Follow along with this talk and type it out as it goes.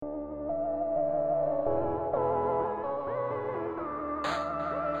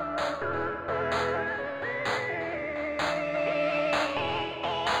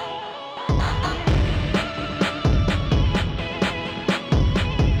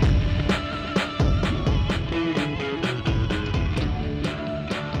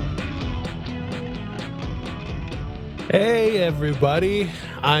Hey everybody,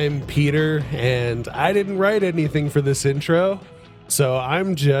 I'm Peter, and I didn't write anything for this intro, so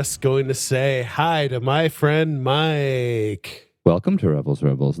I'm just going to say hi to my friend Mike. Welcome to Rebels,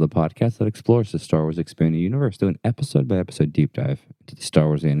 the podcast that explores the Star Wars expanded universe, doing episode-by-episode deep dive into the Star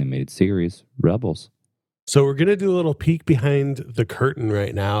Wars animated series, Rebels. So we're going to do a little peek behind the curtain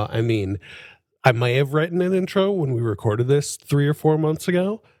right now. I mean, I might have written an intro when we recorded this 3 or 4 months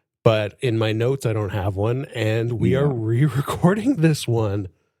ago, but in my notes, I don't have one, and we are re-recording this one.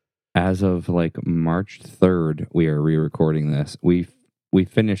 As of like March 3rd, we are re-recording this. We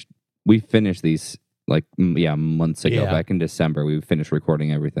finished these months ago. Yeah. Back in December, we finished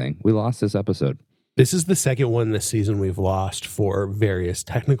recording everything. We lost this episode. This is the second one this season we've lost for various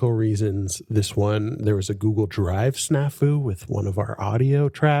technical reasons. This one, there was a Google Drive snafu with one of our audio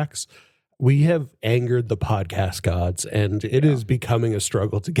tracks. We have angered the podcast gods, and it is becoming a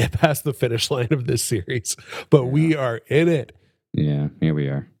struggle to get past the finish line of this series, but we are in it. Yeah, here we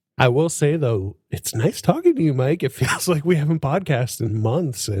are. I will say, though, it's nice talking to you, Mike. It feels like we haven't podcasted in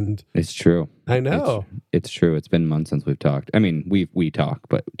months, and it's true. I know. It's true. It's been months since we've talked. I mean, we talk,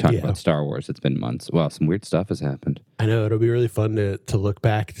 but talking about Star Wars, it's been months. Well, some weird stuff has happened. I know. It'll be really fun to look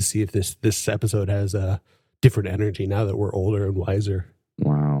back to see if this episode has a different energy now that we're older and wiser.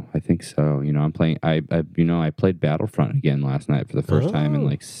 Wow, I think so. You know, I'm playing. I played Battlefront again last night for the first time in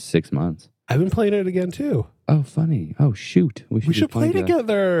like 6 months. I've been playing it again too. Oh, funny. Oh, shoot. We should play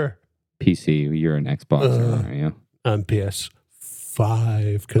together. PC. You're an Xbox, aren't you? I'm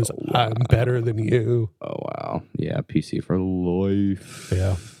PS5 because I'm better than you. Oh wow. Yeah, PC for life.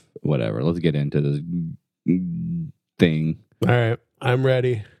 Yeah. Whatever. Let's get into this thing. All right, I'm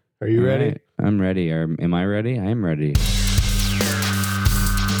ready. Are you ready? Right. I'm ready. Am I ready? I'm ready.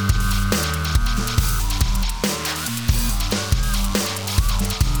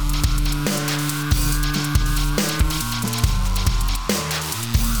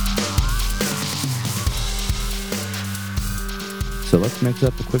 So let's mix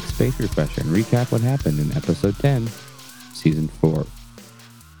up a quick space refresher and recap what happened in episode 10, season 4,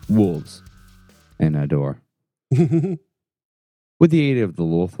 Wolves and Adore. With the aid of the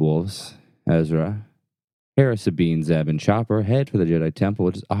Loth Wolves, Ezra, Hera, Sabine, Zeb, and Chopper head for the Jedi Temple,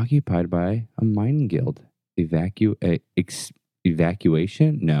 which is occupied by a mining guild. Evacuation?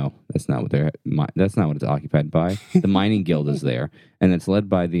 No, that's not what it's occupied by. The mining guild is there, and it's led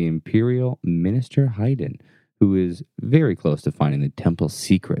by the Imperial Minister Hayden, who is very close to finding the temple's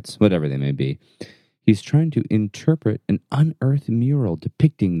secrets, whatever they may be. He's trying to interpret an unearthed mural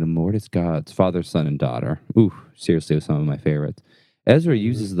depicting the Mortis gods, father, son, and daughter. Ooh, seriously, some of my favorites. Ezra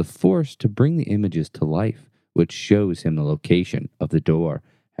uses the Force to bring the images to life, which shows him the location of the door.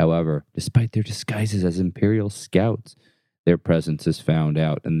 However, despite their disguises as Imperial scouts, their presence is found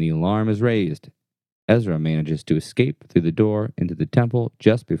out and the alarm is raised. Ezra manages to escape through the door into the temple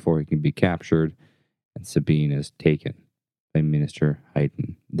just before he can be captured, and Sabine is taken by Minister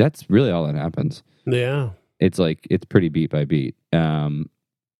Hayden. That's really all that happens. Yeah. It's pretty beat by beat.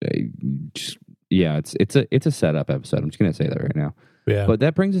 It's a setup episode. I'm just going to say that right now. Yeah. But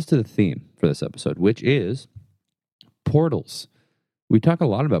that brings us to the theme for this episode, which is portals. We talk a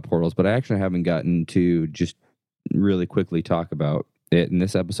lot about portals, but I actually haven't gotten to just really quickly talk about it. And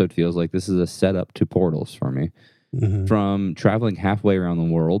this episode feels like this is a setup to portals for me. Mm-hmm. From traveling halfway around the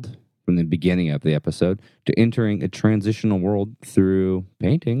world from the beginning of the episode to entering a transitional world through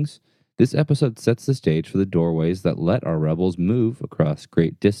paintings, this episode sets the stage for the doorways that let our rebels move across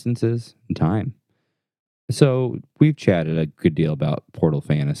great distances and time. So we've chatted a good deal about portal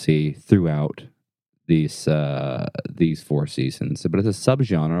fantasy throughout these 4 seasons, but it's a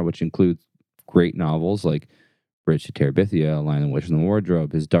subgenre which includes great novels like Bridge to Terabithia, Lion and Witch in the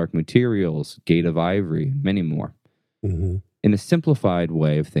Wardrobe, His Dark Materials, Gate of Ivory, and many more. Mm-hmm. In a simplified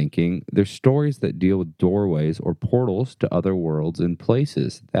way of thinking, they're stories that deal with doorways or portals to other worlds and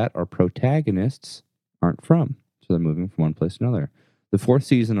places that our protagonists aren't from. So they're moving from one place to another. The 4th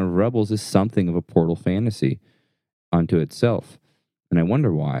season of Rebels is something of a portal fantasy unto itself. And I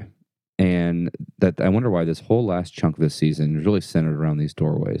wonder why. I wonder why this whole last chunk of this season is really centered around these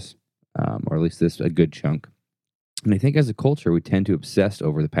doorways. Or at least a good chunk. And I think as a culture, we tend to obsess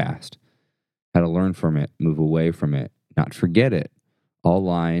over the past. How to learn from it, move away from it, not forget it, all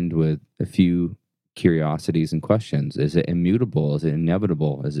lined with a few curiosities and questions. Is it immutable? Is it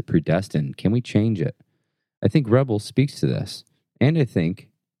inevitable? Is it predestined? Can we change it? I think Rebels speaks to this. And I think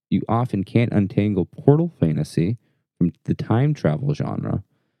you often can't untangle portal fantasy from the time travel genre.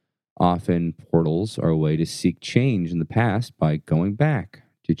 Often portals are a way to seek change in the past by going back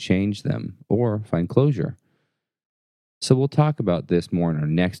to change them or find closure. So we'll talk about this more in our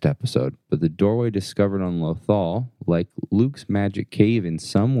next episode, but the doorway discovered on Lothal, like Luke's magic cave in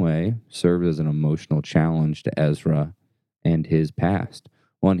some way, serves as an emotional challenge to Ezra and his past,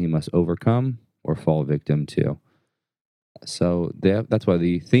 one he must overcome or fall victim to. So that's why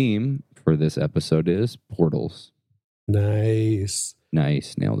the theme for this episode is portals. Nice.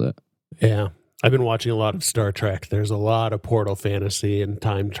 Nice, nailed it. Yeah. I've been watching a lot of Star Trek. There's a lot of portal fantasy and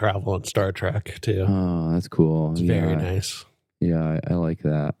time travel in Star Trek, too. Oh, that's cool. It's very nice. Yeah, I like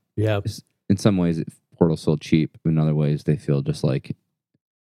that. Yeah. In some ways, portals feel cheap. In other ways, they feel just like...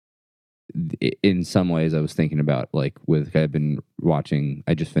 In some ways, I was thinking about, like, I've been watching...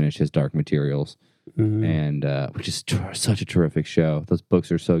 I just finished his Dark Materials, and which is such a terrific show. Those books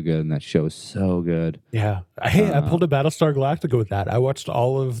are so good, and that show is so good. Yeah. Hey, I pulled a Battlestar Galactica with that. I watched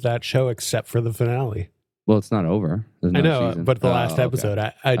all of that show except for the finale. Well, it's not over. There's no I know, season. but the last episode,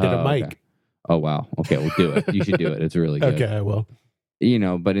 I did a mic. Okay. Oh, wow. Okay, we'll do it. You should do it. It's really good. Okay, I will. You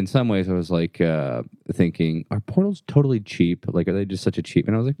know, but in some ways I was like thinking, are portals totally cheap? Like, are they just such a cheap?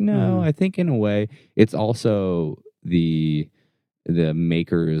 And I was like, no, I think in a way it's also the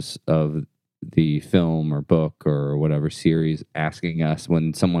makers of the film or book or whatever series asking us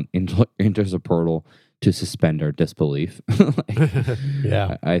when someone enters a portal to suspend our disbelief.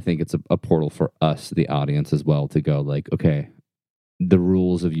 Yeah. I think it's a portal for us, the audience, as well, to go like, okay, the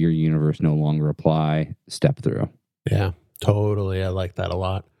rules of your universe no longer apply. Step through. Yeah. Totally, I like that a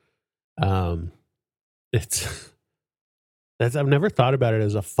lot. I've never thought about it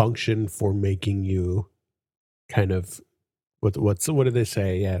as a function for making you kind of what do they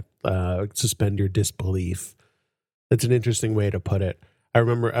say? Yeah, suspend your disbelief. That's an interesting way to put it. I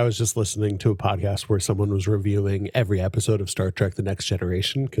remember I was just listening to a podcast where someone was reviewing every episode of Star Trek: The Next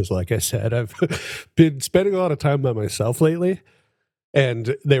Generation because, like I said, I've been spending a lot of time by myself lately,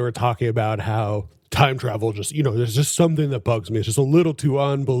 and they were talking about how time travel just, there's just something that bugs me. It's just a little too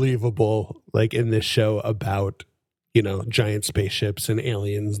unbelievable, like in this show about, giant spaceships and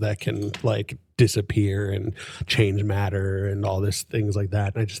aliens that can like disappear and change matter and all this things like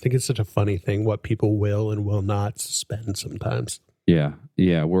that. And I just think it's such a funny thing what people will and will not suspend sometimes. Yeah.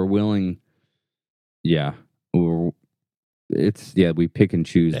 Yeah. We're willing. Yeah. We pick and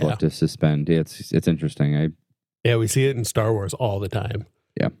choose what to suspend. It's interesting. We see it in Star Wars all the time.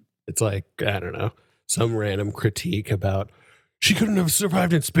 Yeah. It's like, I don't know, some random critique about she couldn't have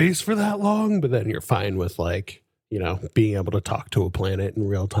survived in space for that long, but then you're fine with like, being able to talk to a planet in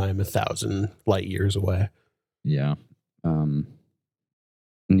real time 1,000 light years away. Yeah.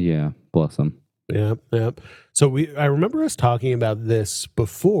 Yeah. Bless them. Yeah. So I remember us talking about this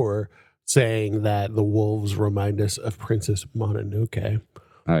before, saying that the wolves remind us of Princess Mononoke.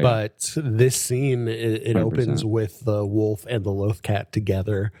 Oh, yeah. But this scene, it 100%. opens with the wolf and the Lothcat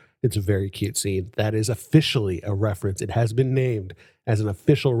together. It's a very cute scene. That is officially a reference. It has been named as an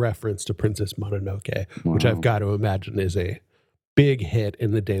official reference to Princess Mononoke, which I've got to imagine is a big hit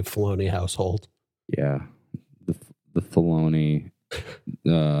in the Dave Filoni household. Yeah. The Filoni,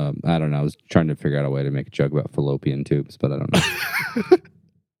 I don't know. I was trying to figure out a way to make a joke about fallopian tubes, but I don't know.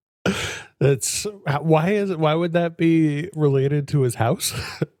 Why would that be related to his house?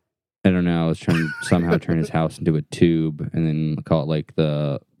 I don't know. I was trying to somehow turn his house into a tube and then call it like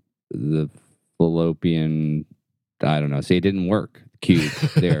the fallopian, I don't know. See, it didn't work. Cube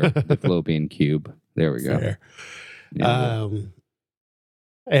there, the fallopian cube. There we go. Fair. Yeah.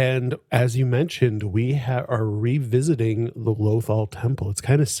 And as you mentioned, we are revisiting the Lothal Temple. It's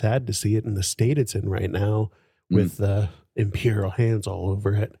kind of sad to see it in the state it's in right now with the Imperial hands all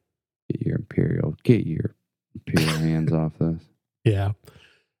over it. Get your Imperial hands off this. Yeah.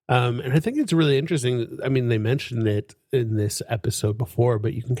 And I think it's really interesting. I mean, they mentioned it in this episode before,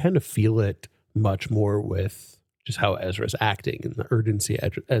 but you can kind of feel it much more with just how Ezra's acting and the urgency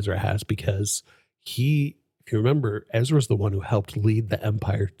Ezra has, because if you remember, Ezra's the one who helped lead the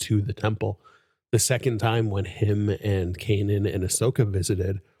Empire to the temple. The second time when him and Kanan and Ahsoka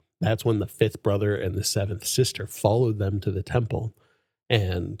visited, that's when the fifth brother and the seventh sister followed them to the temple.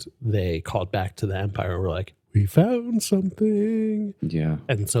 And they called back to the Empire and were like, we found something. Yeah.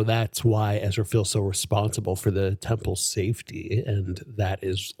 And so that's why Ezra feels so responsible for the temple's safety. And that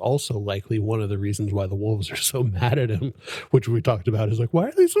is also likely one of the reasons why the wolves are so mad at him, which we talked about is like, why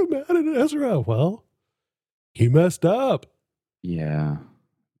are they so mad at Ezra? Well, he messed up. Yeah.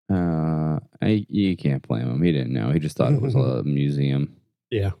 You can't blame him. He didn't know. He just thought it was a museum.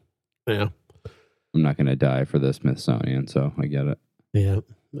 Yeah. Yeah. I'm not going to die for the Smithsonian, so I get it. Yeah,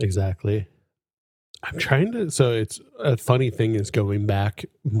 exactly. I'm trying to, so it's a funny thing is going back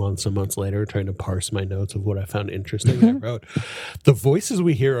months and months later, trying to parse my notes of what I found interesting. I wrote, the voices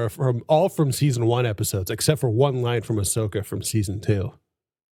we hear are from season 1 episodes, except for one line from Ahsoka from season 2.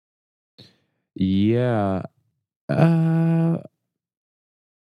 Yeah.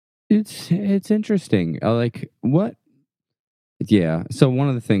 It's interesting. Like what? Yeah. So one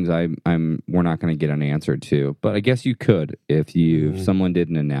of the things we're not going to get an answer to, but I guess you could if someone did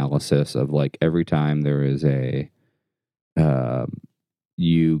an analysis of like every time there is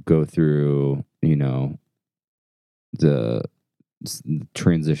you go through, the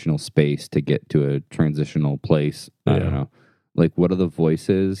transitional space to get to a transitional place. I don't know. Like what are the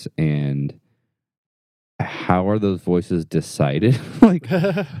voices and how are those voices decided like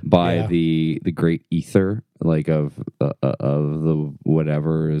by the great ether, like of the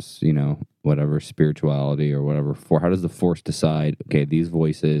whatever is, whatever spirituality or whatever, for how does the force decide, okay, these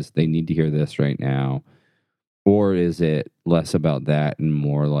voices, they need to hear this right now? Or is it less about that and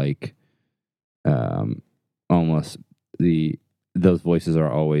more like almost those voices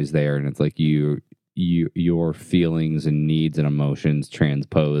are always there, and it's like your feelings and needs and emotions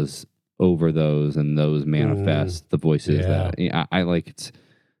transpose over those, and those manifest the voices that I like. It's,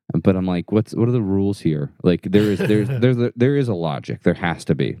 but I'm like, what are the rules here? Like there is a logic. There has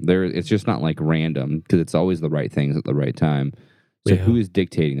to be there. It's just not like random, because it's always the right things at the right time. So who is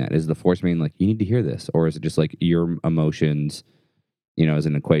dictating that? Is the force being like, you need to hear this, or is it just like your emotions? As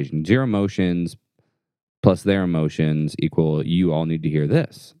an equation, your emotions plus their emotions equal you all need to hear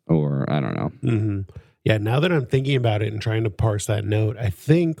this, or I don't know. Mm-hmm. Yeah, now that I'm thinking about it and trying to parse that note, I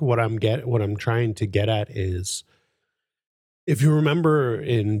think what I'm trying to get at is, if you remember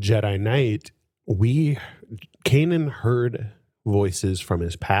in Jedi Knight, Kanan heard voices from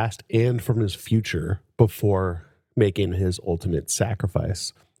his past and from his future before making his ultimate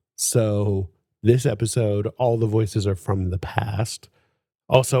sacrifice. So this episode, all the voices are from the past.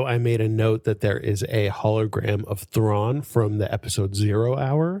 Also, I made a note that there is a hologram of Thrawn from the episode 0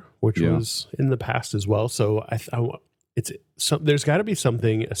 hour, which was in the past as well. So there's got to be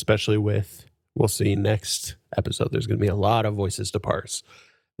something, especially with, we'll see next episode, there's going to be a lot of voices to parse,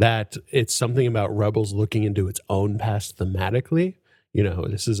 that it's something about Rebels looking into its own past thematically.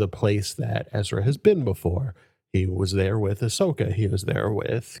 This is a place that Ezra has been before. He was there with Ahsoka. He was there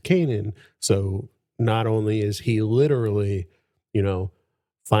with Kanan. So not only is he literally,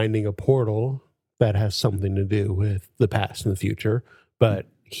 finding a portal that has something to do with the past and the future, but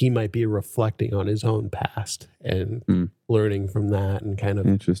he might be reflecting on his own past and learning from that and kind of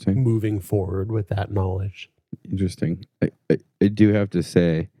moving forward with that knowledge. Interesting. I do have to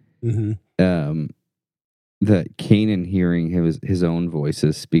say that Kanan hearing his own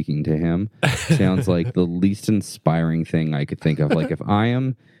voices speaking to him sounds like the least inspiring thing I could think of. Like if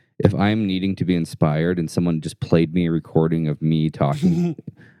I'm needing to be inspired and someone just played me a recording of me talking,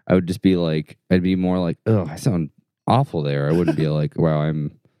 I would just be like, I'd be more like, oh, I sound awful there. I wouldn't be like, wow,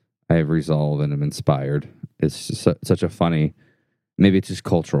 I have resolve and I'm inspired. It's just such a funny, maybe it's just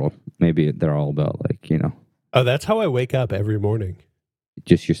cultural. Maybe they're all about like, Oh, that's how I wake up every morning.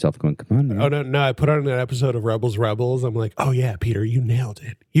 Just yourself going, come on, man. Oh, no, I put on an episode of Rebels. I'm like, oh yeah, Peter, you nailed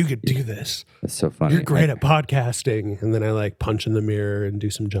it. You could do this. That's so funny. You're great at podcasting. And then I like punch in the mirror and do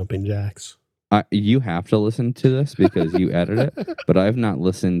some jumping jacks. You have to listen to this because you edit it, but I've not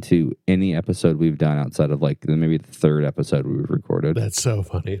listened to any episode we've done outside of like maybe the third episode we've recorded. That's so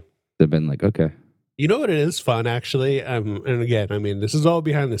funny. They've been like, okay. You know what? It is fun, actually. And again, I mean, this is all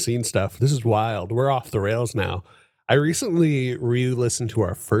behind the scenes stuff. This is wild. We're off the rails now. I recently re-listened to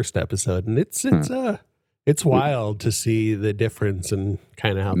our first episode, and it's wild to see the difference and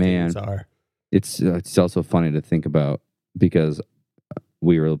kind of how things are. It's also funny to think about because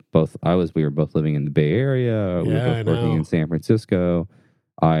we were both living in the Bay Area. We were both working in San Francisco.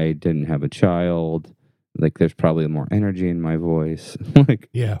 I didn't have a child. Like, there's probably more energy in my voice. Like,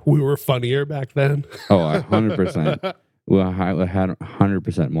 yeah, we were funnier back then. Oh, 100%. Well, I had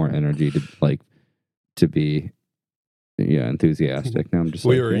 100% more energy to be enthusiastic. Now I'm just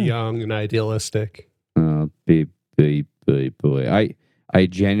we were young and idealistic. Boy. I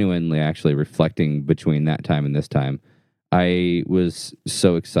genuinely, actually, reflecting between that time and this time, I was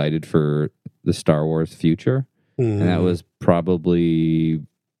so excited for the Star Wars future. And that was probably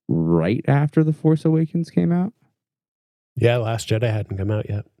right after The Force Awakens came out. Yeah, Last Jedi hadn't come out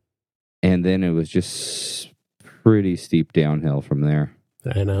yet. And then it was just pretty steep downhill from there.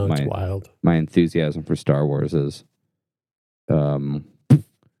 I know, it's wild. My enthusiasm for Star Wars is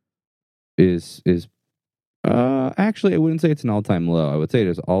is actually I wouldn't say it's an all-time low. I would say it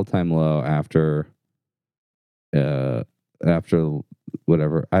is all-time low after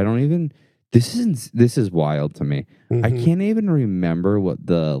whatever. I don't even this is wild to me. I Mhm. can't even remember what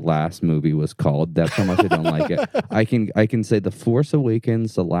the last movie was called. That's how much I don't like it. I can say The Force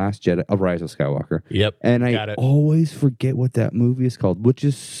Awakens, The Last Jedi, Rise of Skywalker. Yep. And I Got it. always forget what that movie is called, which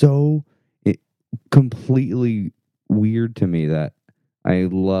is so completely weird to me that I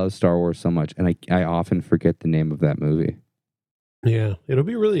love Star Wars so much, and I often forget the name of that movie. Yeah, it'll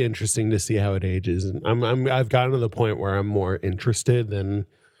be really interesting to see how it ages. And I've gotten to the point where I'm more interested than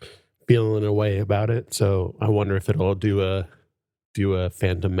feeling a way about it. So I wonder if it'll do a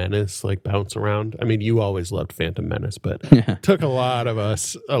Phantom Menace, like bounce around. I mean, you always loved Phantom Menace, but it took a lot of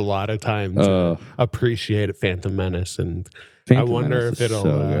us a lot of time to appreciate Phantom Menace, and Phantom I wonder Menace if is it'll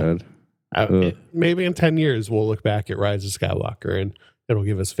so good. maybe in 10 years we'll look back at Rise of Skywalker and it'll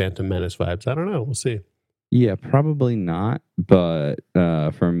give us Phantom Menace vibes. I don't know. We'll see. Yeah, probably not. But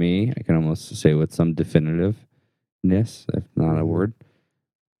for me, I can almost say with some definitiveness, if not a word.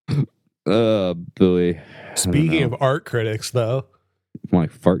 Billy. Speaking of art critics, though, my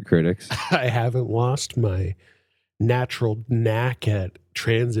fart critics, I haven't lost my natural knack at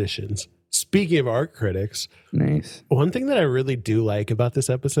transitions. Speaking of art critics, nice. One thing that I really do like about this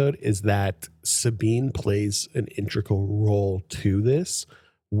episode is that Sabine plays an integral role to this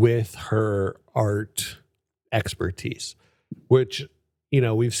with her art expertise, which, you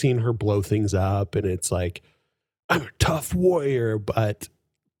know, we've seen her blow things up and it's like, I'm a tough warrior, but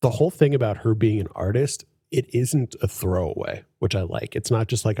the whole thing about her being an artist, it isn't a throwaway, which I like. It's not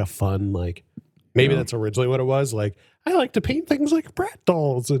just like a fun, like, maybe that's originally what it was. Like, I like to paint things like brat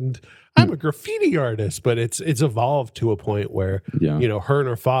dolls and I'm a graffiti artist, but it's evolved to a point where, you know, her and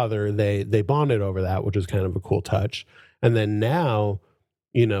her father, they bonded over that, which is kind of a cool touch. And then now,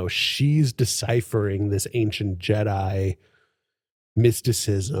 you know, she's deciphering this ancient Jedi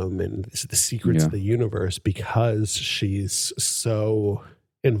mysticism and the secrets of the universe because she's so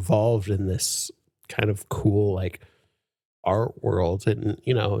involved in this kind of cool, like, art world. And,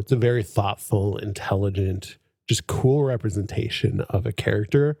 you know, it's a very thoughtful, intelligent, just cool representation of a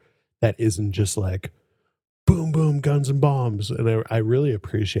character that isn't just like boom, boom, guns and bombs. And I really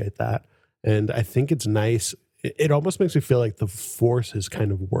appreciate that. And I think it's nice. It almost makes me feel like the Force is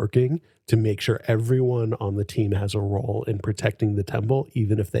kind of working to make sure everyone on the team has a role in protecting the temple,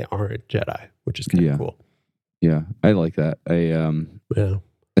 even if they aren't Jedi, which is kind of cool. Yeah, I like that.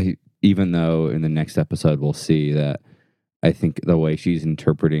 Even though in the next episode we'll see that I think the way she's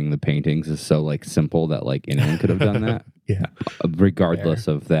interpreting the paintings is so like simple that like anyone could have done that. Yeah. Regardless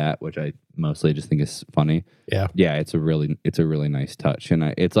of that, which I mostly just think is funny. Yeah. Yeah, it's a really nice touch. And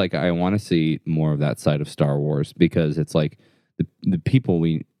it's like I want to see more of that side of Star Wars because it's like the people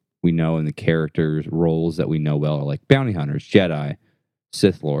we know and the characters roles that we know well are like bounty hunters, Jedi,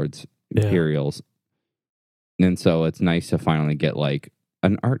 Sith Lords, Imperials. And so it's nice to finally get like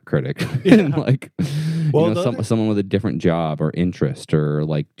an art critic and like someone with a different job or interest, or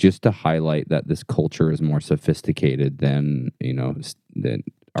like just to highlight that this culture is more sophisticated than, you know, than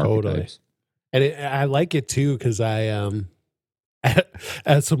archetypes. And I like it too because I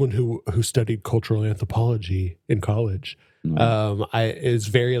as someone who studied cultural anthropology in college, it's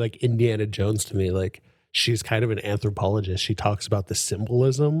very like Indiana Jones to me. Like, she's kind of an anthropologist. She talks about the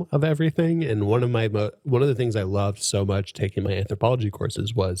symbolism of everything. And one of the things I loved so much taking my anthropology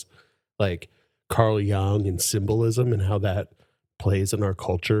courses was like Carl Jung and symbolism and how that plays in our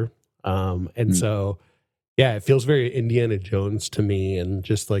culture. So, yeah, it feels very Indiana Jones to me. And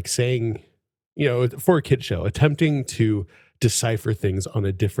just like saying, you know, for a kid show, attempting to decipher things on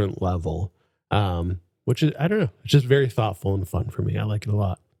a different level, which is, I don't know, it's just very thoughtful and fun for me. I like it a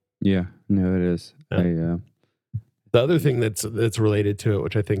lot. Yeah, no, it is. The other thing that's related to it,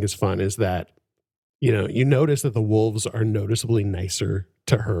 which I think is fun, is that, you know, you notice that the wolves are noticeably nicer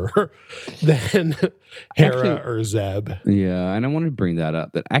to her than Hera or Zeb. Yeah, and I want to bring that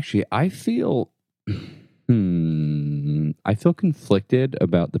up. That actually, I feel, conflicted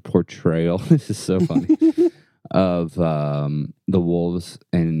about the portrayal. This is so funny of the wolves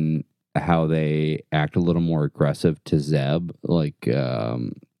and how they act a little more aggressive to Zeb, like.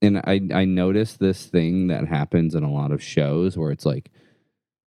 And I noticed this thing that happens in a lot of shows where it's like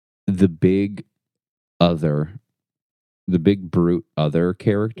the big brute other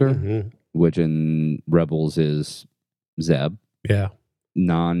character, which in Rebels is Zeb. Yeah.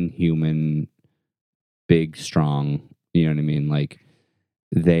 Non-human, big, strong, you know what I mean? Like,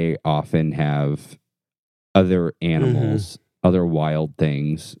 they often have other animals, other wild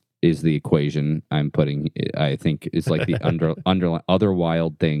things is the equation I'm putting. I think it's like the other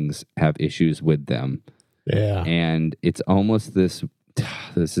wild things have issues with them. Yeah. And it's almost this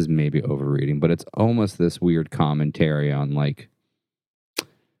is maybe overreading, but it's almost this weird commentary on like,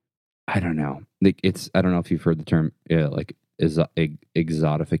 I don't know. Like I don't know if you've heard the term like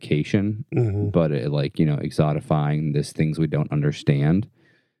exotification, but it, like, exotifying these things we don't understand.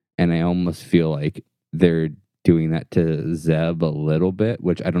 And I almost feel like they're doing that to Zeb a little bit,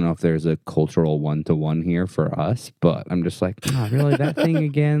 which I don't know if there's a cultural 1-to-1 here for us, but I'm just like, oh, really, that thing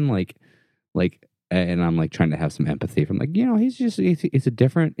again? Like, and I'm like trying to have some empathy from like, he's a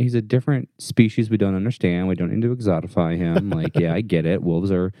different species we don't understand. We don't need to exotify him. Like, yeah, I get it.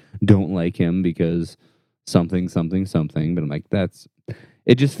 Wolves don't like him because something. But I'm like,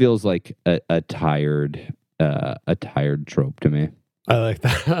 it just feels like a tired trope to me. I like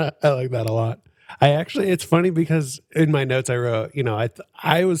that. I like that a lot. It's funny because in my notes I wrote,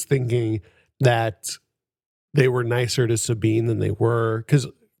 I was thinking that they were nicer to Sabine than they were, because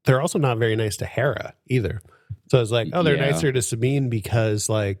they're also not very nice to Hera either. So I was like, oh, they're nicer to Sabine because,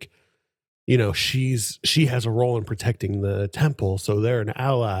 like, she has a role in protecting the temple, so they're an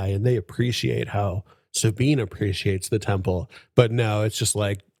ally and they appreciate how Sabine appreciates the temple. But no, it's just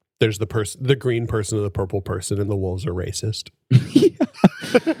like there's the green person and the purple person, and the wolves are racist.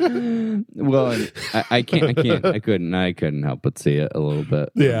 Well, I couldn't help but see it a little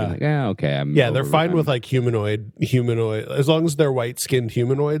bit. Yeah. Like, okay. They're fine with like humanoid, as long as they're white skinned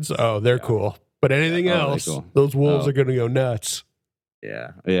humanoids. Oh, they're cool. But anything else, cool. Those wolves are going to go nuts.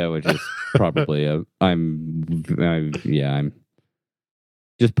 Yeah, which is probably I'm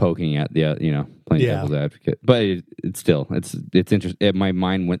just poking at the playing devil's advocate, but it's still it's interesting. My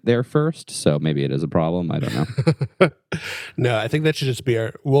mind went there first, so maybe it is a problem. I don't know. No, I think that should just be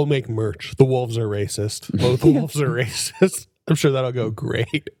we'll make merch. The wolves are racist. Both wolves are racist. I'm sure that'll go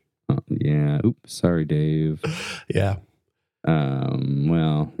great. Yeah. Oops. Sorry, Dave. Yeah.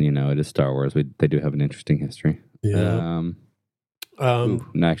 Well, it is Star Wars. They do have an interesting history. Yeah.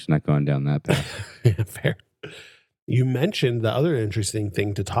 Actually, not going down that path. Yeah, fair. You mentioned the other interesting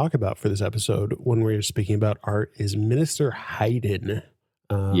thing to talk about for this episode when we were speaking about art is Minister Haydn.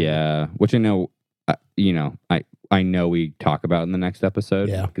 Which I know, I know we talk about in the next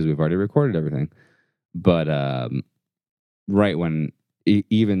episode because we've already recorded everything. But right when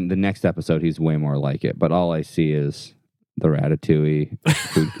even the next episode, he's way more like it. But all I see is the Ratatouille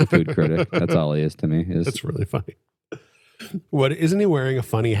food critic. That's all he is to me. That's really funny. What isn't he wearing a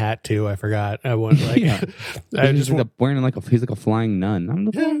funny hat too? I forgot. I want he's like a flying nun. I'm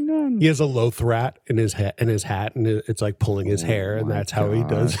the flying nun. He has a loath rat in his hat, and it's like pulling his hair, and that's how he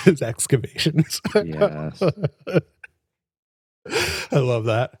does his excavations. Yes, I love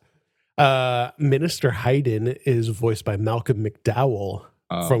that. Minister Haydn is voiced by Malcolm McDowell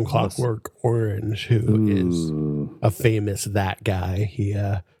from Clockwork Orange, who is a famous that guy. He,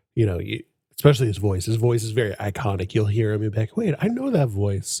 especially his voice. His voice is very iconic. You'll hear him and be like, wait, I know that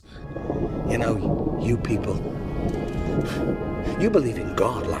voice. You people, you believe in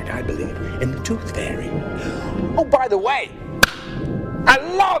God like I believe in the Tooth Fairy. Oh, by the way, I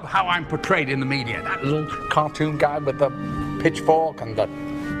love how I'm portrayed in the media. That little cartoon guy with the pitchfork and the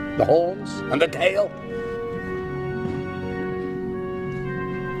horns and the tail.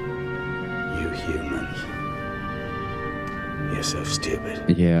 You humans. You're so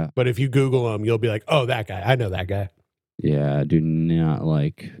stupid. Yeah. But if you Google him, you'll be like, oh, that guy. I know that guy. Yeah, I do not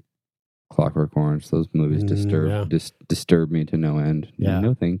like Clockwork Orange. Those movies disturb me to no end. Yeah.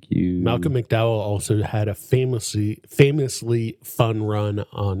 No, thank you. Malcolm McDowell also had a famously fun run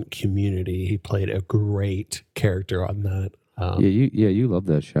on Community. He played a great character on that. You love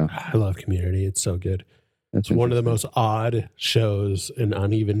that show. I love Community. It's so good. It's one of the most odd shows and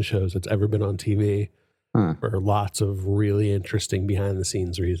uneven shows that's ever been on TV. For lots of really interesting behind the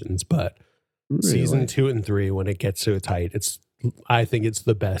scenes reasons, but season 2 and 3, when it gets so tight, I think it's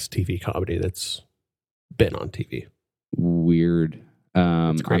the best TV comedy that's been on TV. Weird.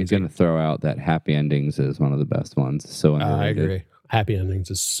 I'm going to throw out that Happy Endings is one of the best ones. So underrated. I agree. Happy Endings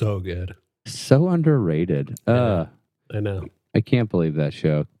is so good. So underrated. I know. I can't believe that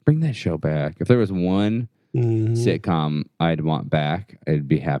show. Bring that show back. If there was one sitcom I'd want back, it'd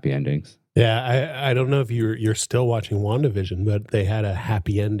be Happy Endings. Yeah, I don't know if you're still watching WandaVision, but they had a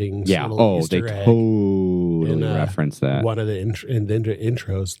Happy Endings. Yeah. They totally referenced that. One of the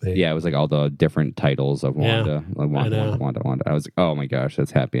intros. It was like all the different titles of Wanda. Like Wanda. I was like, oh my gosh,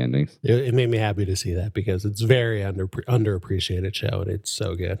 that's Happy Endings. It made me happy to see that because it's very underappreciated show and it's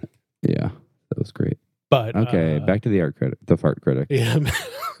so good. Yeah, that was great. But okay, back to the fart critic. Yeah,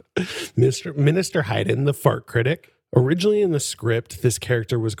 Minister Haydn, the fart critic. Originally in the script, this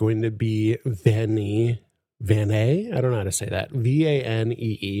character was going to be Vanee. I don't know how to say that.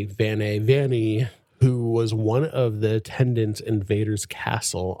 Vanee. Vanee, who was one of the attendants in Vader's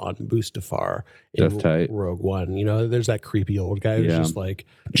castle on Mustafar in That's tight. Rogue One. You know, there's that creepy old guy who's Yeah. just like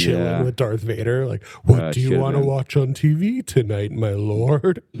chilling Yeah. with Darth Vader. Like, what do you should've want to been. watch on TV tonight, my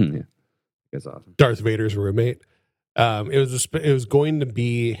lord? Yeah. That's awesome. Darth Vader's roommate. It was going to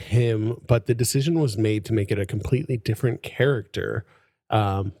be him, but the decision was made to make it a completely different character.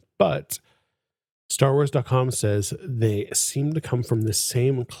 But StarWars.com says they seem to come from the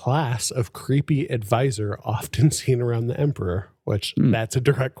same class of creepy advisor often seen around the Emperor, which that's a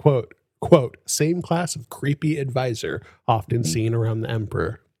direct quote. Quote, same class of creepy advisor often seen around the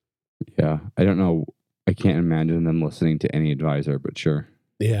Emperor. Yeah. I don't know. I can't imagine them listening to any advisor, but sure.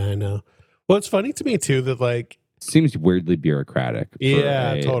 Yeah, I know. Well, it's funny to me too that like Seems weirdly bureaucratic.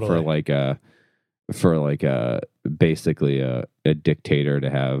 Totally. For basically a dictator to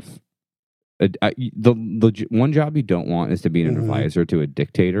have. The one job you don't want is to be an advisor to a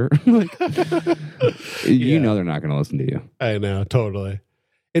dictator. You know they're not going to listen to you. I know, totally.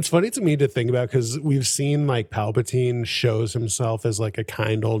 It's funny to me to think about because we've seen like Palpatine shows himself as like a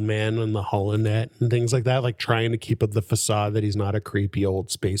kind old man on the holonet and things like that, like trying to keep up the facade that he's not a creepy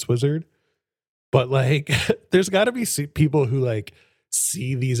old space wizard. But like, there's got to be people who like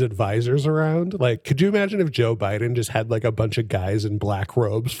see these advisors around. Like, could you imagine if Joe Biden just had like a bunch of guys in black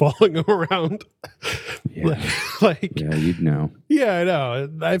robes following him around? Yeah. Like, Yeah, you'd know. yeah, I know.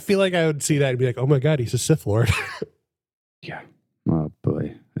 I feel like I would see that and be like, oh my God, he's a Sith Lord. Yeah. Oh,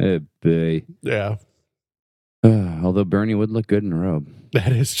 boy. Oh, boy. Yeah, Although Bernie would look good in a robe.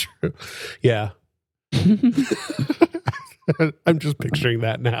 that is true. Yeah. I'm just picturing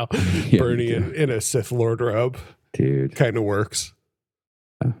that now. Yeah, Bernie me too. in a Sith Lord robe. Dude. Kind of works.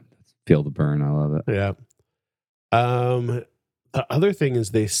 Feel the burn. I love it. Yeah. The other thing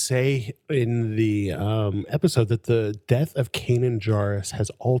is they say in the episode that the death of Kanan Jarrus has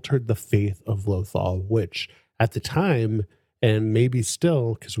altered the faith of Lothal, which at the time, and maybe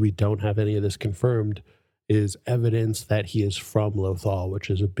still, because we don't have any of this confirmed, is evidence that he is from Lothal, which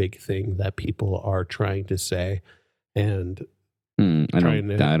is a big thing that people are trying to say. And I trying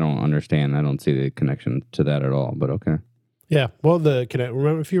to- don't understand. I don't see the connection to that at all, but okay. yeah, well,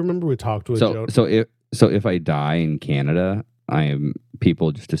 if you remember, we talked with Joe. So if I die in Canada, I am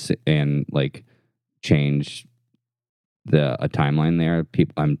people just to sit and like change a timeline there.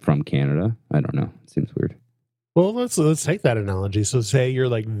 I'm from Canada. I don't know. It seems weird. Well, let's take that analogy. So say you're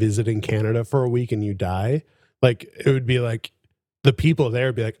like visiting Canada for a week and you die. Like it would be like the people there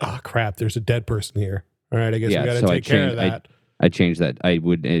would be like, oh crap, there's a dead person here. All right, I guess we got to take care of that. I changed that. I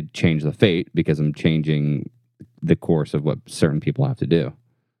would change the fate because I'm changing the course of what certain people have to do.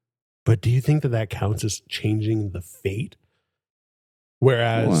 But do you think that counts as changing the fate?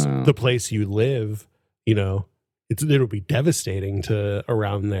 Whereas the place you live, you know, it'll be devastating to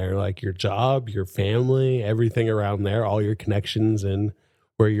around there, like your job, your family, everything around there, all your connections and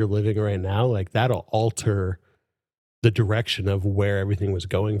where you're living right now, like that'll alter the direction of where everything was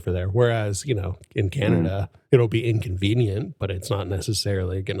going for there. Whereas, you know, in Canada, it'll be inconvenient, but it's not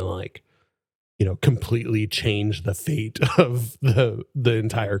necessarily going to like, you know, completely change the fate of the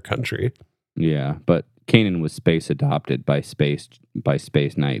entire country. Yeah, but Kanan was space adopted by space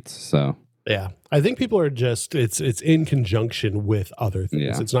knights, so yeah, I think people are just it's in conjunction with other things.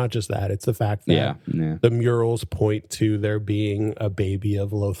 Yeah. It's not just that; it's the fact that yeah. the murals point to there being a baby of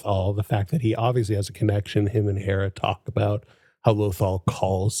Lothal. The fact that he obviously has a connection. Him and Hera talk about how Lothal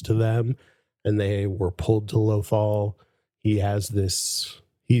calls to them, and they were pulled to Lothal. He has this.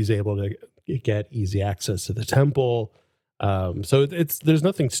 He's able to get easy access to the temple. So there's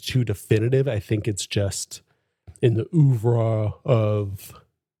nothing too definitive. I think it's just in the oeuvre of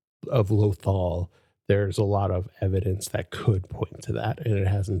Lothal, there's a lot of evidence that could point to that, and it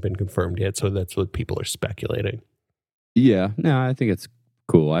hasn't been confirmed yet. So that's what people are speculating. Yeah, no, I think it's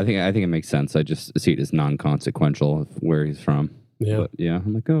cool. I think it makes sense. I just see it as non-consequential of where he's from. Yeah, but yeah,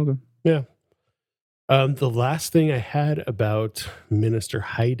 I'm like, oh, okay. Yeah. The last thing I had about Minister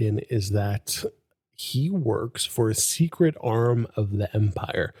Hayden is that he works for a secret arm of the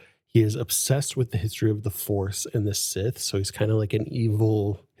Empire. He is obsessed with the history of the Force and the Sith, so he's kind of like an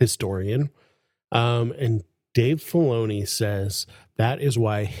evil historian. And Dave Filoni says that is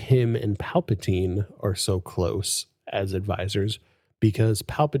why him and Palpatine are so close as advisors, because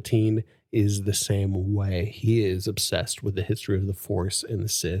Palpatine is the same way. He is obsessed with the history of the Force and the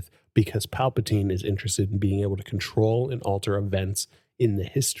Sith because Palpatine is interested in being able to control and alter events in the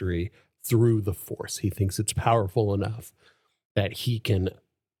history through the Force. He thinks it's powerful enough that he can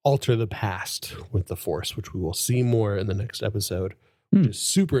alter the past with the Force, which we will see more in the next episode, Hmm. which is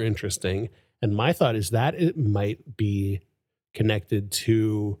super interesting. And my thought is that it might be connected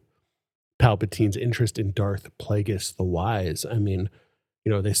to Palpatine's interest in Darth Plagueis the Wise. I mean,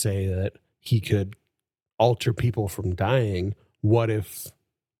 they say that he could alter people from dying. What if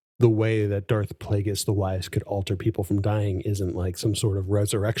the way that Darth Plagueis the Wise could alter people from dying isn't like some sort of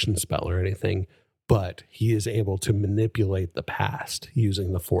resurrection spell or anything, but he is able to manipulate the past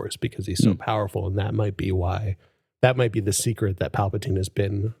using the Force because he's so powerful, and that might be the secret that Palpatine has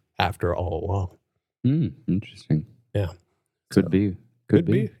been after all along. Interesting. Yeah. Could be.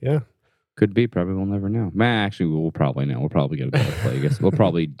 Yeah. Could be. Probably we'll never know. Actually, we'll probably know. We'll probably get a Darth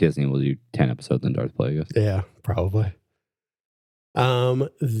Plagueis. Disney will do 10 episodes on Darth Plagueis. Yeah, probably.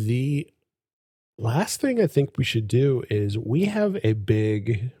 The last thing I think we should do is we have a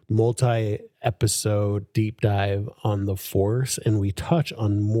big multi-episode deep dive on the Force, and we touch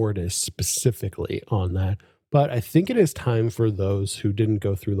on Mortis specifically on that. But I think it is time for those who didn't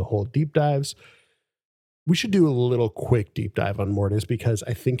go through the whole deep dives. We should do a little quick deep dive on Mortis because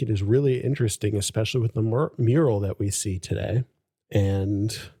I think it is really interesting, especially with the mural that we see today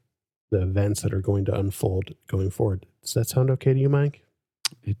and the events that are going to unfold going forward. Does that sound okay to you, Mike?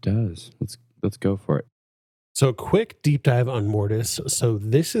 It does. Let's go for it. So a quick deep dive on Mortis. So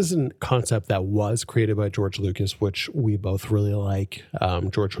this is a concept that was created by George Lucas, which we both really like.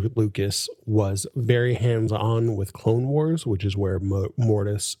 George Lucas was very hands-on with Clone Wars, which is where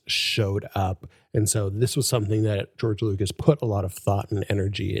Mortis showed up. And so this was something that George Lucas put a lot of thought and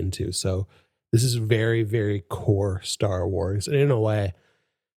energy into. So this is very, very core Star Wars. And in a way,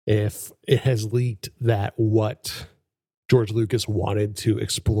 if it has leaked that what George Lucas wanted to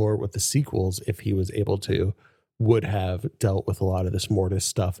explore with the sequels, if he was able to, would have dealt with a lot of this Mortis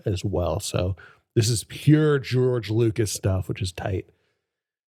stuff as well. So this is pure George Lucas stuff, which is tight.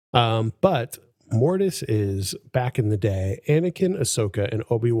 But Mortis is, back in the day, Anakin, Ahsoka, and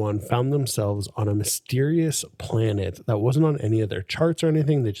Obi-Wan found themselves on a mysterious planet that wasn't on any of their charts or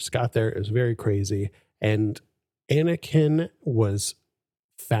anything. They just got there. It was very crazy. And Anakin was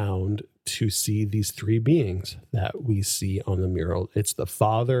found to see these three beings that we see on the mural. It's the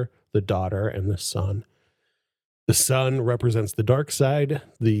Father, the Daughter, and the Son. The Son represents the dark side,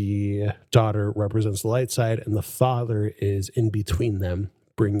 the Daughter represents the light side, and the Father is in between them,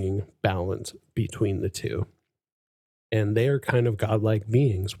 bringing balance between the two. And they are kind of godlike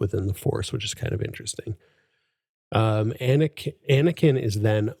beings within the Force, which is kind of interesting. Anakin is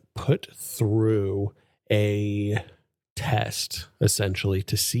then put through a test, essentially,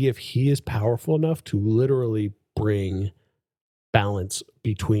 to see if he is powerful enough to literally bring balance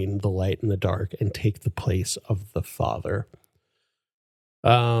between the light and the dark and take the place of the Father.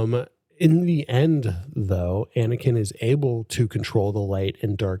 In the end, though, Anakin is able to control the light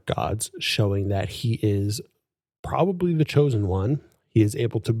and dark gods, showing that he is probably the chosen one. He is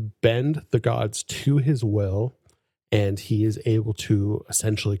able to bend the gods to his will, and he is able to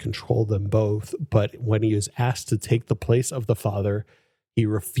essentially control them both. But when he is asked to take the place of the Father, he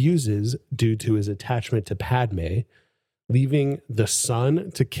refuses due to his attachment to Padme, leaving the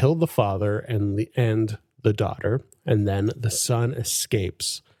Son to kill the Father and the Daughter, and then the Son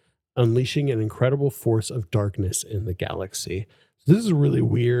escapes, unleashing an incredible force of darkness in the galaxy. This is really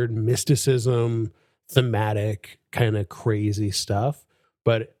weird mysticism, thematic, kind of crazy stuff.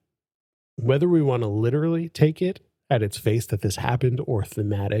 But whether we want to literally take it at its face that this happened, or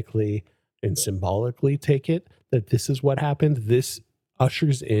thematically and symbolically take it that this is what happened, this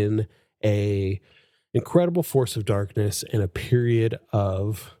ushers in a incredible force of darkness and a period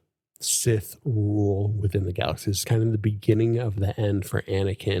of Sith rule within the galaxy. It's kind of the beginning of the end for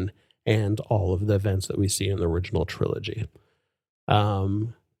Anakin and all of the events that we see in the original trilogy.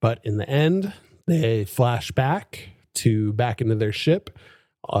 But in the end, they flash back into their ship.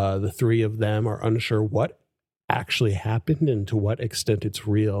 The three of them are unsure what actually happened and to what extent it's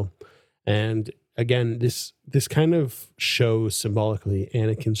real. And again, this kind of shows symbolically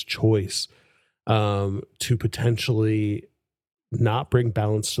Anakin's choice to potentially not bring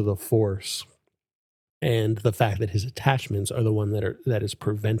balance to the Force, and the fact that his attachments are the one that is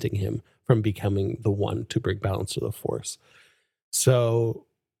preventing him from becoming the one to bring balance to the Force. So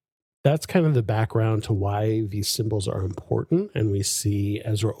that's kind of the background to why these symbols are important. And we see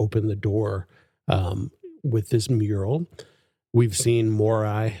Ezra open the door with this mural. We've seen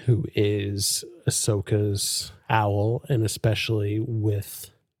Morai, who is Ahsoka's owl, and especially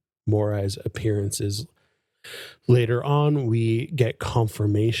with Morai's appearances later on, we get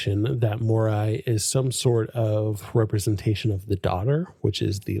confirmation that Morai is some sort of representation of the Daughter, which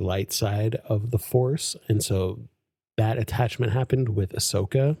is the light side of the Force. And so that attachment happened with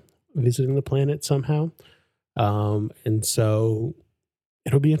Ahsoka visiting the planet somehow. And so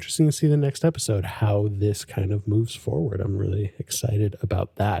it'll be interesting to see the next episode, how this kind of moves forward. I'm really excited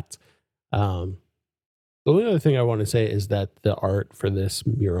about that. The only other thing I want to say is that the art for this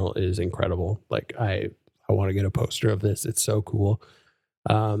mural is incredible. Like I want to get a poster of this. It's so cool.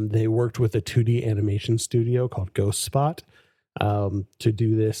 They worked with a 2D animation studio called Ghost Spot to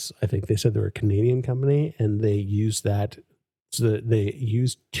do this. I think they said they're a Canadian company, and they used that. So they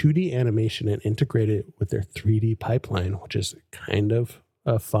used 2D animation and integrated it with their 3D pipeline, which is kind of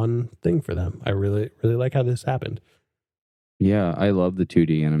a fun thing for them. I really, really like how this happened. Yeah, I love the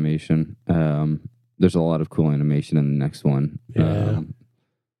 2D animation. There's a lot of cool animation in the next one. Yeah.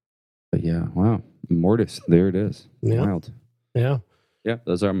 But yeah, wow. Mortis, there it is. Yeah. Wild. Yeah. Yeah,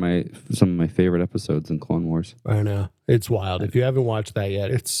 those are some of my favorite episodes in Clone Wars. I know. It's wild. If you haven't watched that yet,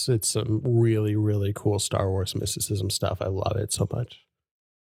 it's some really, really cool Star Wars mysticism stuff. I love it so much.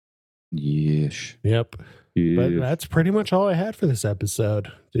 Yeesh. Yep. But that's pretty much all I had for this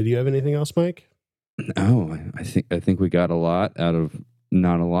episode. Did you have anything else, Mike? No, I think we got a lot out of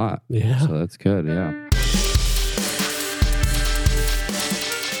not a lot. Yeah. So that's good, yeah.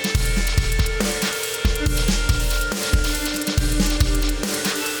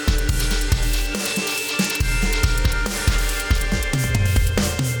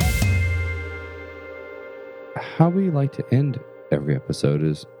 How we like to end every episode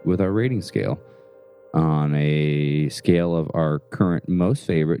is with our rating scale. On a scale of our current most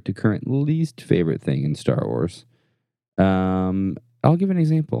favorite to current least favorite thing in Star Wars. I'll give an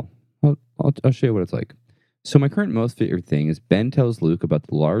example. I'll show you what it's like. So my current most favorite thing is Ben tells Luke about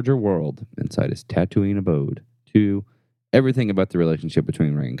the larger world inside his Tatooine abode, to everything about the relationship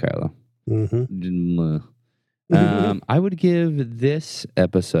between Rey and Kylo. Mm-hmm. I would give this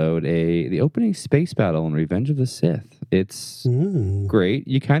episode the opening space battle in Revenge of the Sith. It's great.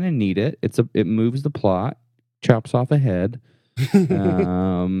 You kind of need it. It moves the plot, chops off a head,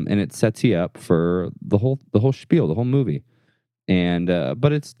 and it sets you up for the whole spiel, the whole movie. And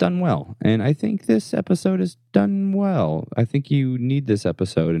but it's done well, and I think this episode is done well. I think you need this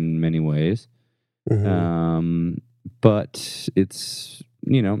episode in many ways, but it's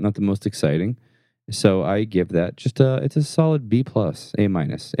not the most exciting. So I give that it's a solid B+, A-, A-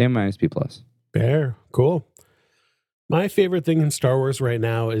 B+. Fair. Cool. My favorite thing in Star Wars right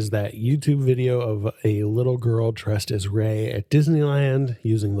now is that YouTube video of a little girl dressed as Rey at Disneyland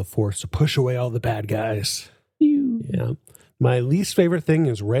using the Force to push away all the bad guys. Yeah. My least favorite thing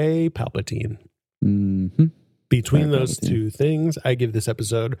is Rey Palpatine. Mm-hmm. Between those two things, I give this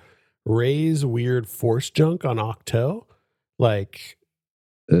episode Rey's weird Force junk on Octo. Like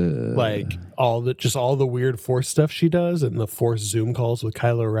all the weird Force stuff she does, and the Force Zoom calls with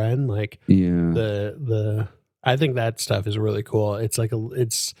Kylo Ren. I think that stuff is really cool. It's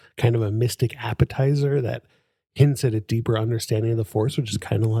it's kind of a mystic appetizer that hints at a deeper understanding of the Force, which is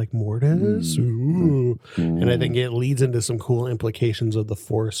kind of like Mortis. Ooh. And I think it leads into some cool implications of the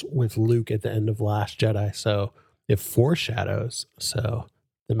Force with Luke at the end of Last Jedi. So it foreshadows. So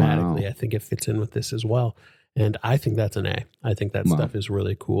thematically, I think it fits in with this as well. And I think that's an A. I think that stuff is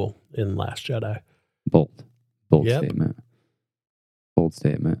really cool in Last Jedi. Bold statement. Bold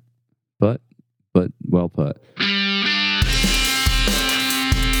statement. But well put.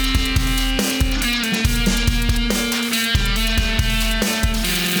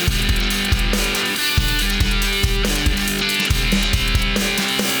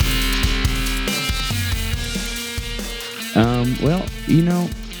 Well,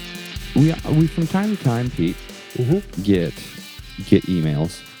 we from time to time, Pete, get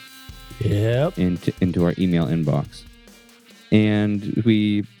emails. Yep. Into our email inbox, and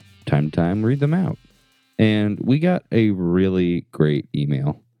we time to time read them out. And we got a really great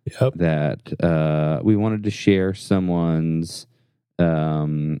email that we wanted to share someone's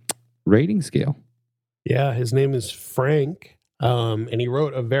rating scale. Yeah, his name is Frank. And he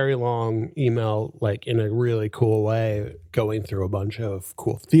wrote a very long email, like in a really cool way, going through a bunch of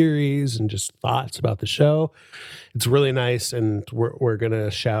cool theories and just thoughts about the show. It's really nice, and we're going to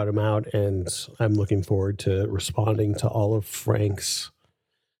shout him out, and I'm looking forward to responding to all of Frank's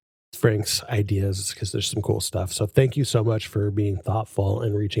ideas, because there's some cool stuff. So thank you so much for being thoughtful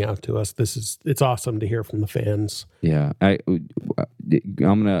and reaching out to us. It's awesome to hear from the fans. Yeah, I'm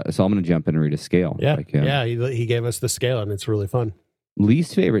gonna jump in and read a scale. Yeah, he gave us the scale, and it's really fun.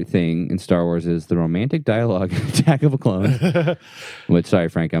 Least favorite thing in Star Wars is the romantic dialogue in Attack of the Clones. Which, sorry,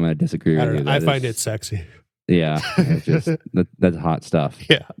 Frank, I'm gonna disagree with you. I find it sexy. Yeah, it's just that's hot stuff.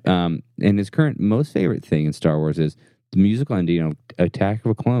 Yeah. And his current most favorite thing in Star Wars is the musical ending of Attack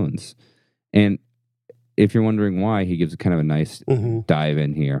of the Clones. And if you're wondering why, he gives kind of a nice dive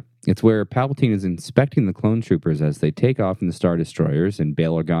in here. It's where Palpatine is inspecting the clone troopers as they take off in the Star Destroyers, and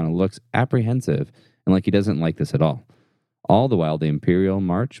Bail Organa looks apprehensive and like he doesn't like this at all. All the while, the Imperial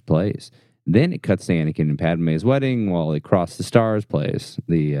March plays. Then it cuts to Anakin and Padme's wedding while Across the Stars plays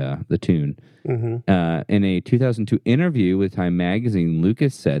the tune. In a 2002 interview with Time Magazine,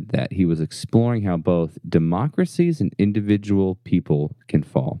 Lucas said that he was exploring how both democracies and individual people can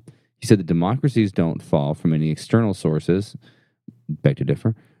fall. He said that democracies don't fall from any external sources, beg to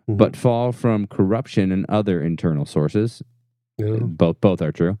differ, but fall from corruption and other internal sources. Yeah. Both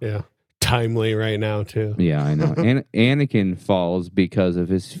are true. Yeah. Timely right now, too. Yeah, I know. Anakin falls because of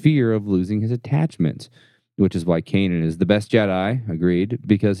his fear of losing his attachments, which is why Kanan is the best Jedi, agreed,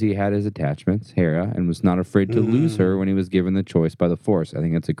 because he had his attachments, Hera, and was not afraid to lose her when he was given the choice by the Force. I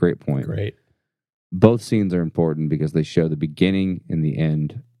think that's a great point. Great. Both scenes are important because they show the beginning and the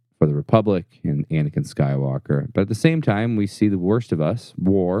end for the Republic and Anakin Skywalker. But at the same time, we see the worst of us,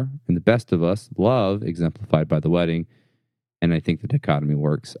 war, and the best of us, love, exemplified by the wedding. And I think the dichotomy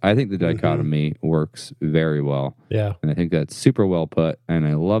works. I think the dichotomy works very well. Yeah. And I think that's super well put. And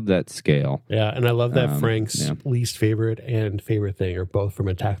I love that scale. Yeah. And I love that Frank's least favorite and favorite thing are both from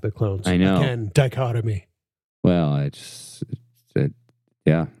Attack of the Clones. I know. Again, dichotomy. Well,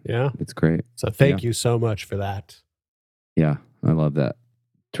 yeah. It's great. So thank you so much for that. Yeah. I love that.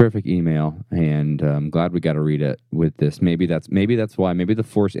 Terrific email, and I'm glad we got to read it with this. Maybe that's why. Maybe the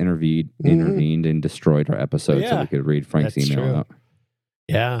Force intervened and destroyed our episode so we could read Frank's email out.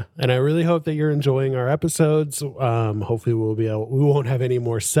 Yeah, and I really hope that you're enjoying our episodes. Hopefully, we won't have any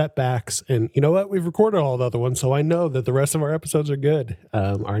more setbacks. And you know what? We've recorded all the other ones, so I know that the rest of our episodes are good.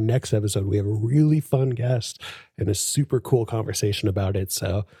 Our next episode, we have a really fun guest and a super cool conversation about it.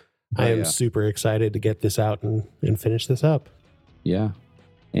 So I am super excited to get this out and finish this up. Yeah.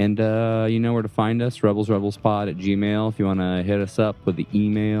 And you know where to find us, rebelspod@gmail. If you want to hit us up with the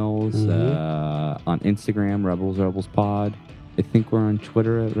emails, on Instagram, rebelspod. I think we're on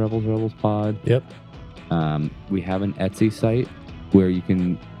Twitter at rebelspod. Yep. We have an Etsy site where you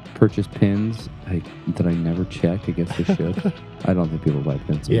can purchase pins that I never check. I guess I should. I don't think people buy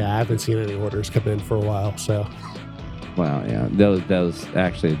pins. Yeah, I haven't seen any orders come in for a while. So. Wow. Yeah. Those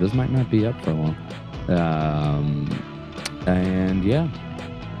actually, those might not be up for long. And yeah.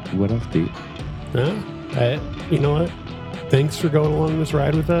 What else, Pete? You know what? Thanks for going along this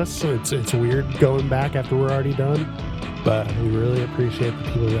ride with us. It's weird going back after we're already done, but we really appreciate the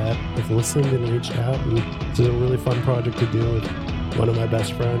people that have listened and reached out. And this is a really fun project to do with one of my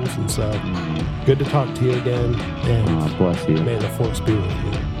best friends, and so good to talk to you again. And bless you. May the Force be with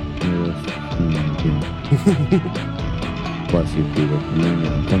you. Bless you, Peter. And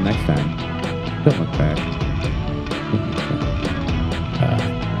until next time, don't look back.